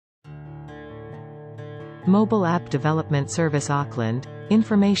Mobile App Development Service Auckland,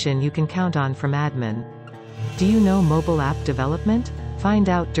 information you can count on from admin. Do you know mobile app development? Find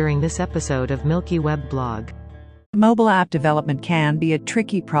out during this episode of Milky Web blog. Mobile app development can be a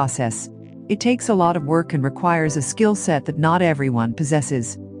tricky process. It takes a lot of work and requires a skill set that not everyone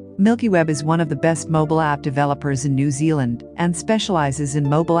possesses. Milky Web is one of the best mobile app developers in New Zealand and specializes in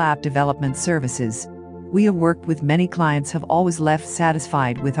mobile app development services. We have worked with many clients have always left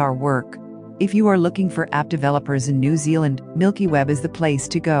satisfied with our work. If you are looking for app developers in New Zealand, Milky Web is the place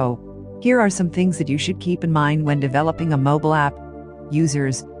to go. Here are some things that you should keep in mind when developing a mobile app.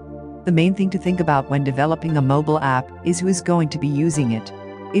 Users. The main thing to think about when developing a mobile app is who is going to be using it.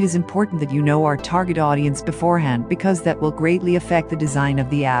 It is important that you know our target audience beforehand because that will greatly affect the design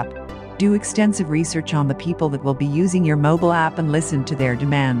of the app. Do extensive research on the people that will be using your mobile app and listen to their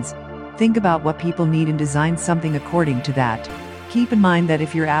demands. Think about what people need and design something according to that. Keep in mind that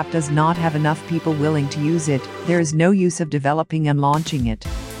if your app does not have enough people willing to use it, there is no use of developing and launching it.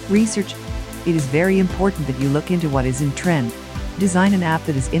 Research. It is very important that you look into what is in trend. Design an app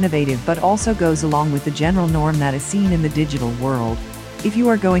that is innovative but also goes along with the general norm that is seen in the digital world. If you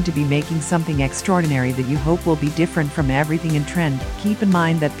are going to be making something extraordinary that you hope will be different from everything in trend, keep in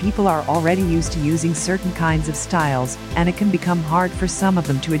mind that people are already used to using certain kinds of styles, and it can become hard for some of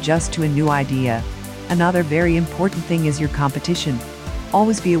them to adjust to a new idea. Another very important thing is your competition.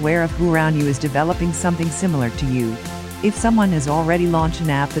 Always be aware of who around you is developing something similar to you. If someone has already launched an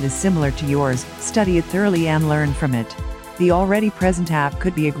app that is similar to yours, study it thoroughly and learn from it. The already present app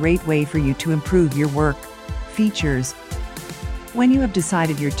could be a great way for you to improve your work. Features. When you have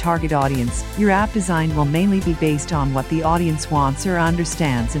decided your target audience, your app design will mainly be based on what the audience wants or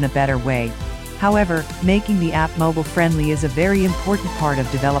understands in a better way. However, making the app mobile-friendly is a very important part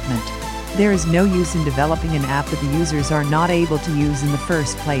of development. There is no use in developing an app that the users are not able to use in the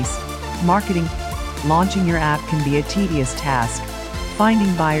first place. Marketing. Launching your app can be a tedious task.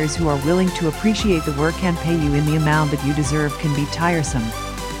 Finding buyers who are willing to appreciate the work and pay you in the amount that you deserve can be tiresome.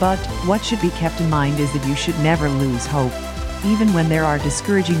 But what should be kept in mind is that you should never lose hope. Even when there are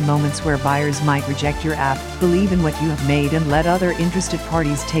discouraging moments where buyers might reject your app, believe in what you have made and let other interested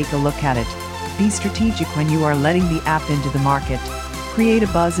parties take a look at it. Be strategic when you are letting the app into the market. Create a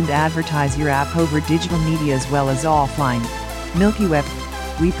buzz and advertise your app over digital media as well as offline. Milky Web.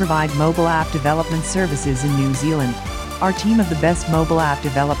 We provide mobile app development services in New Zealand. Our team of the best mobile app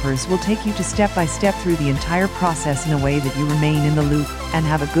developers will take you to step by step through the entire process in a way that you remain in the loop and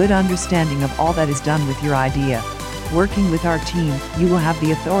have a good understanding of all that is done with your idea. Working with our team, you will have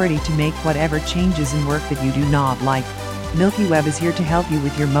the authority to make whatever changes in work that you do not like. Milky Web is here to help you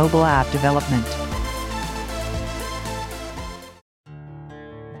with your mobile app development.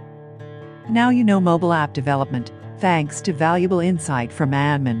 Now you know mobile app development, thanks to valuable insight from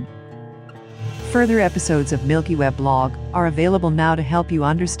admin. Further episodes of Milky Web blog are available now to help you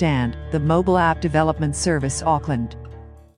understand the mobile app development service Auckland.